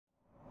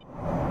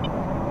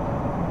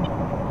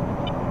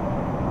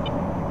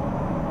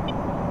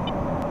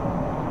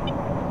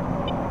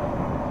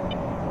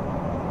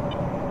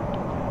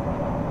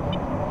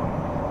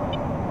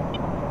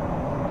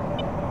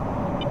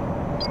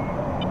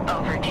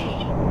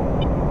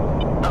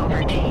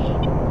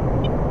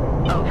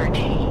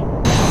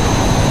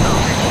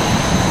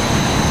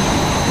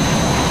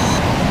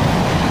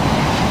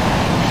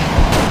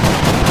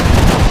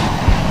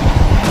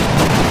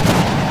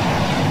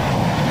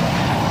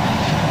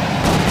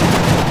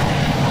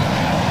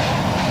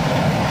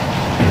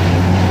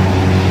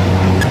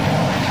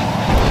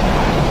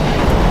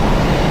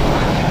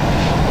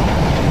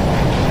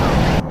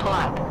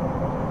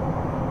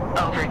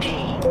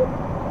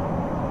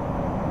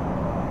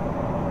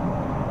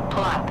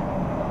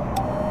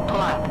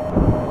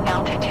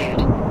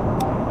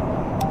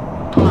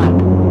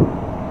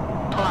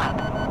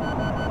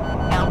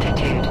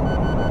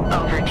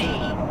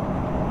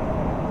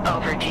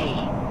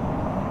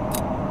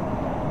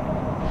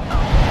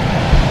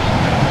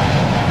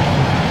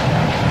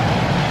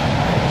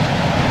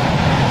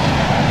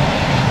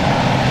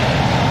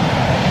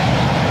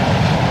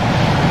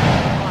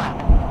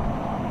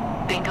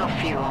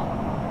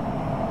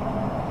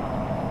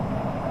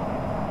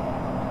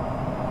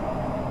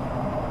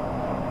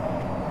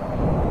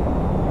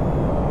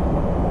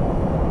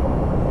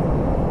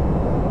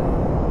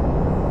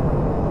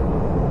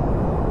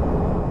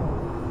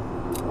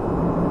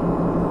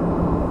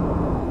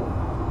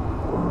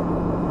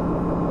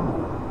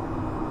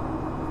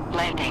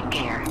Landing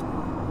gear.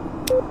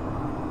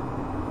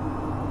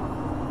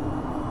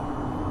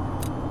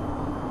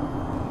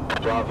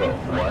 Bravo,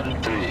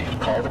 1-3,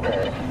 call the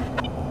ball.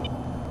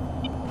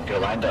 You're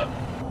lined up.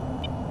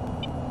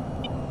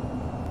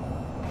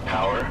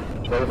 Power.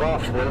 Wave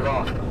off, wave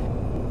off.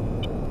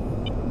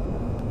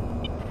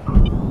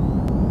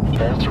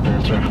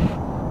 Bolter.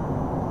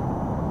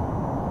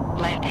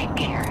 Landing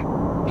gear.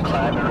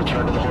 Climb and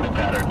return to the holding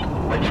pattern.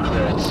 Wait for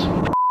clearance.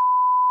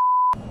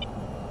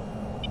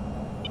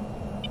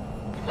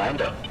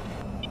 Lined up.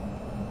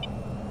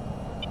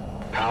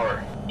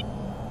 Power.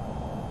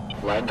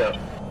 Lined up.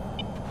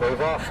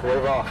 Wave off,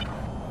 wave off.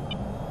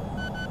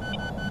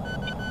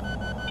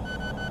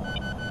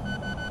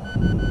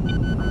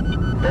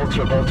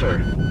 Bolter.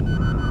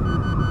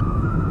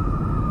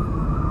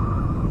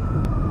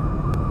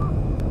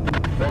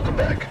 Welcome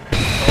back.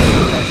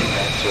 Taxi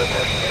back to a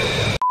parking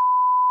area.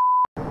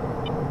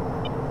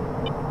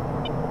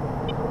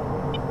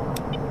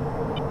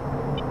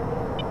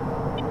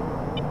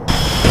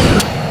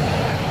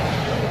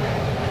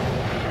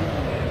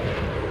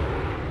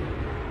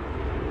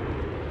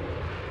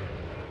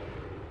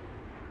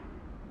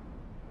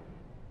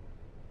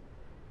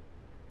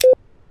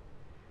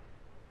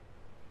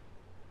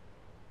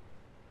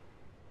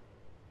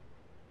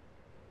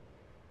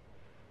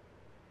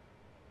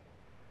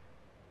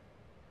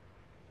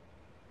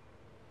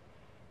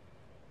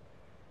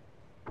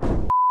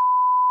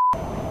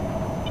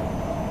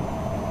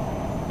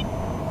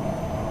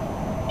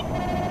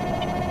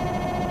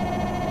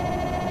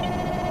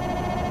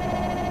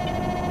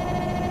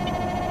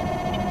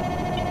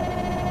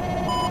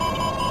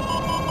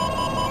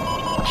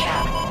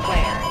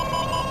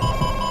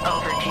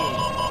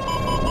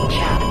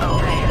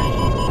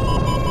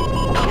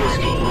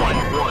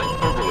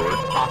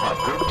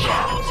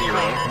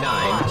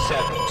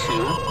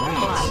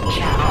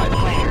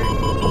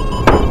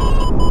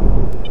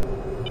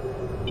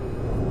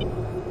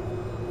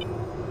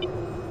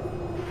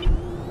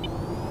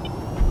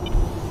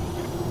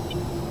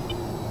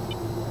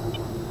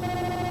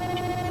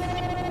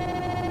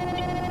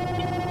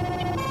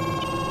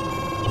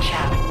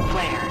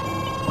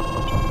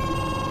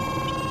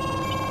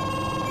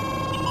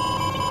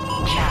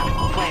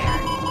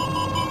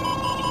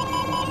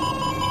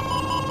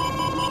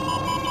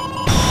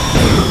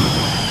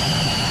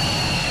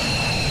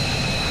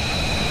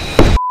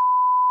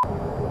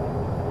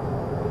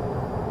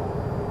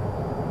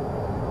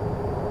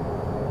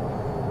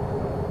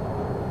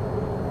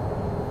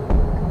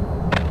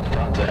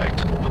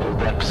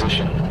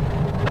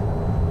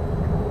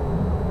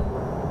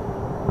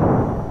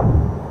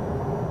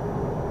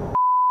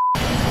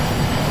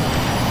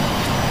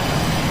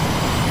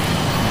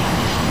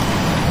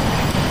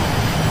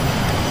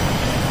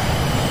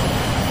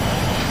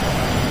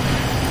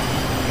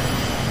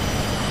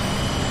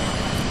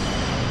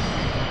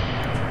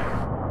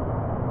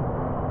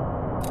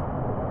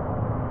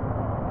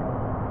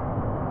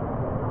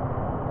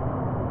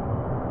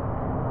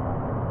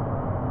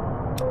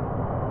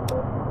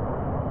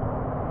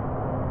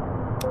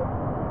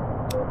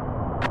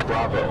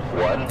 Bravo,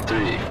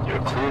 1-3.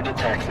 You're cleared to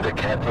taxi to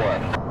Cat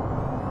 1.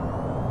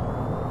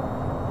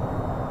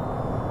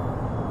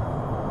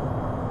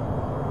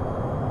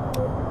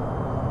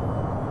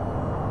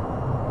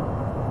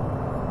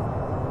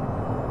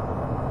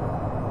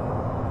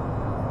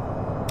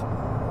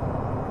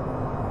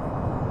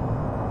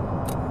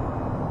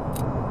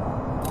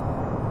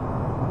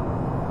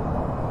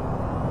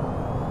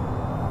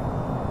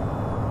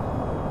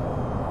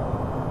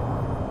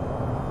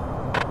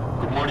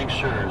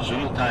 Sir,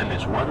 Zulu time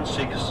is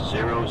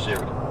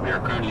 1600. We are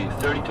currently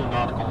 32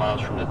 nautical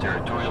miles from the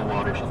territorial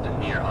waters of the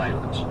near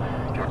islands.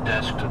 Your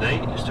task today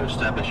is to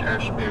establish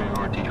air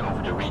superiority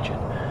over the region.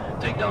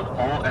 Take down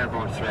all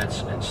airborne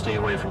threats and stay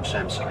away from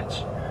SAM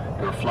sites.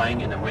 You are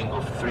flying in a wing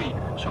of 3,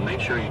 so make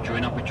sure you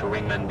join up with your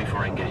wingman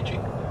before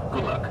engaging.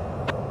 Good luck.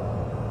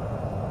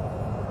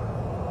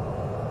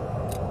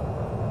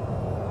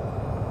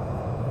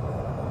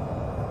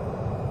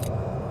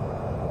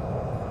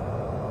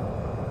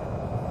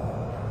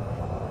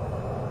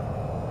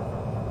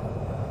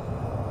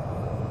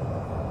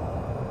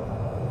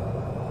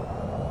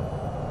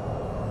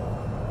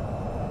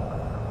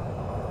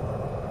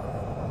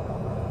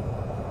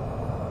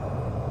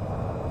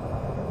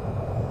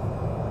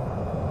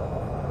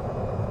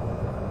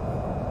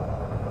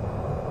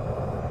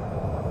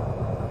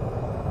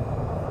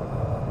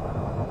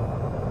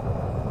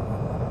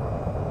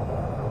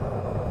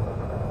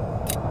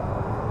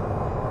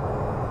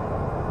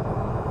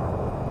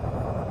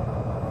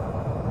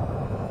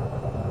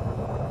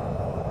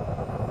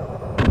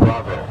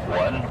 Bravo,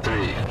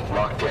 1-3.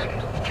 Locked in.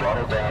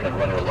 Throttle down and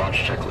run a launch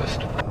checklist.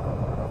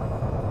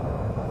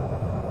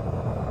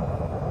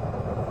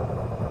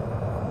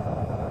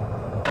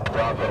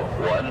 Bravo,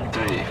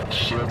 1-3.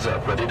 Shields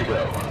up, ready to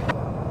go.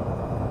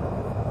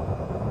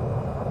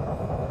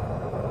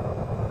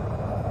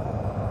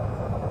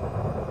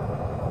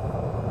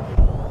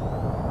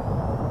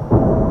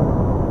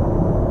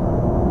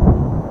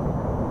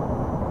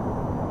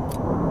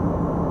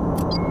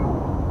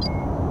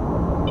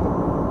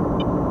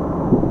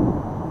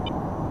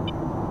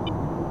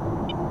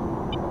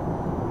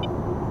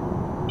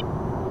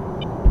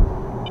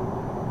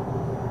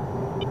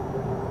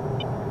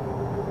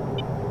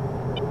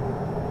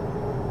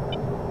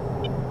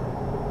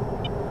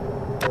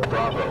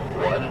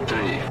 Bravo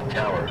 1-3,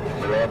 tower.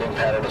 The landing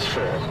pattern is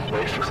full.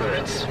 Wait for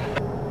clearance.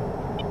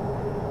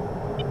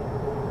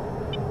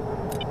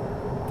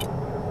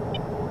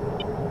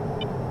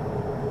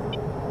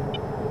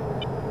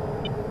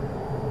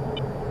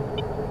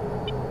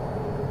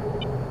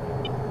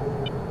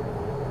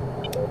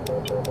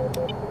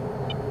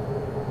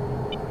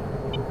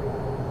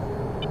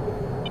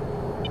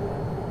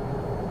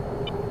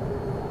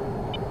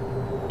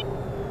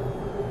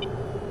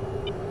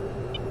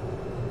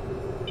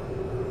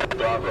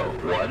 Bravo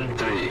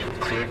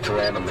 1-3, cleared to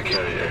land on the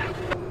carrier.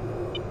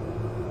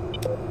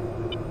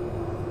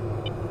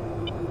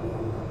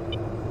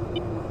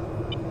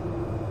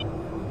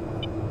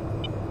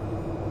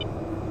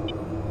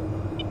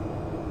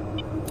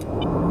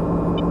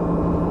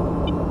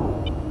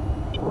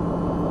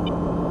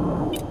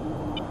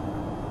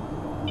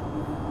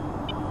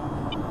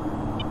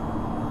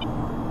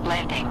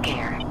 Landing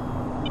gear.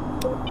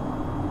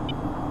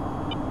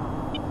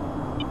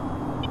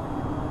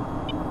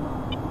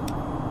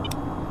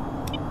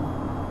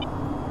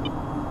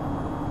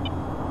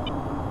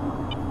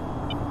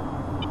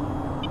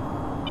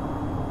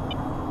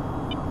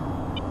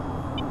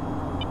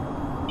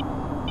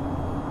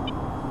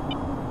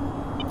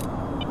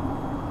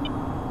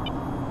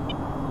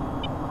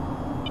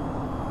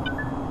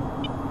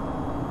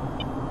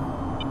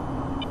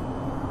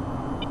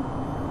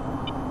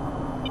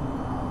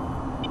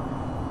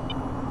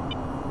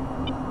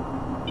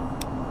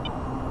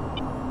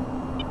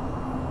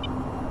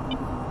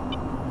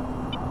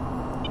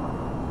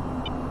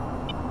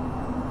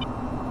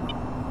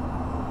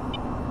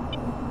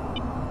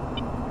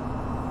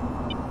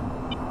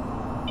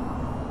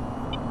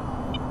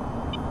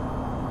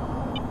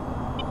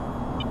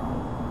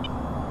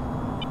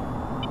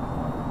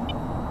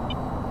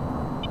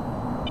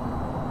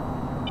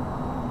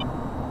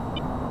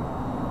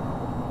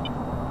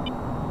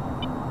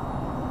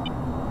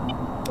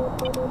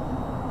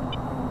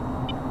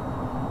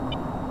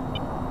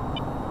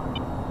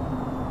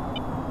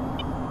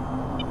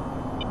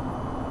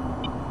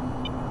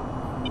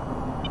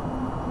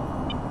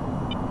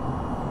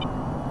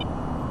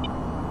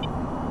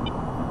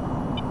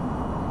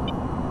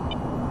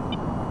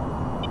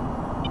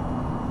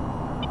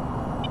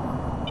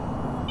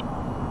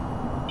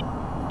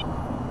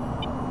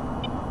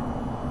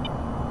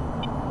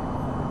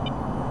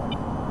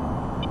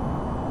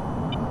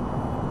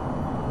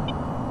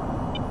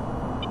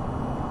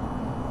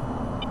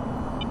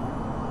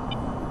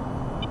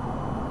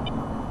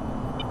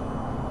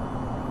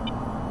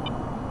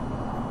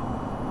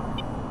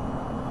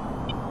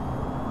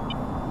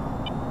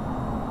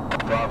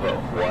 Bravo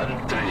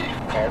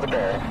 1-3, call the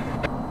ball.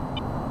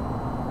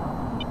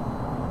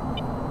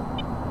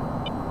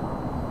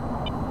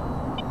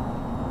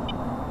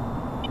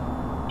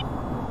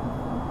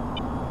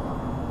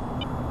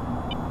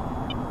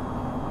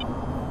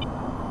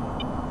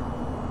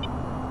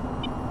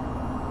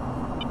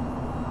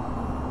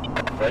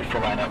 Right for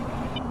lineup.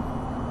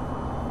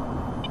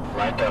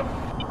 Lined up.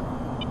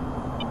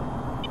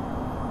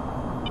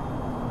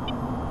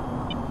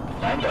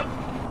 Lined up.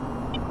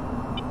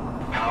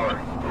 Power.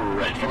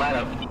 Right for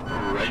lineup.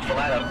 Right for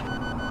lineup.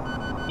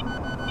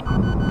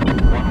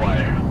 One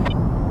wire.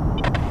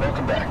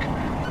 Welcome back.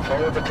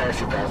 Follow the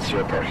taxi path to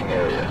your parking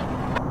area.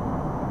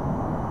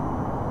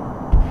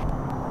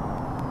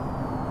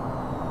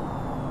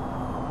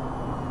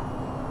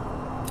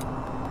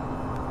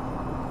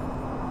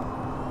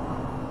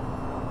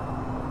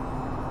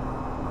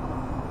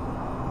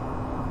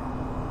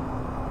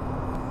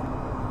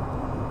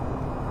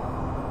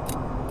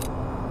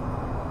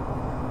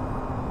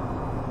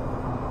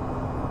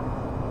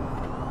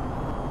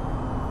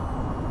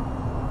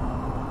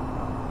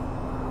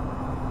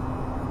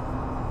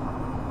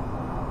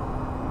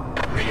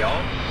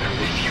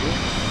 Refuel,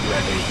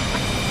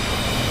 ready.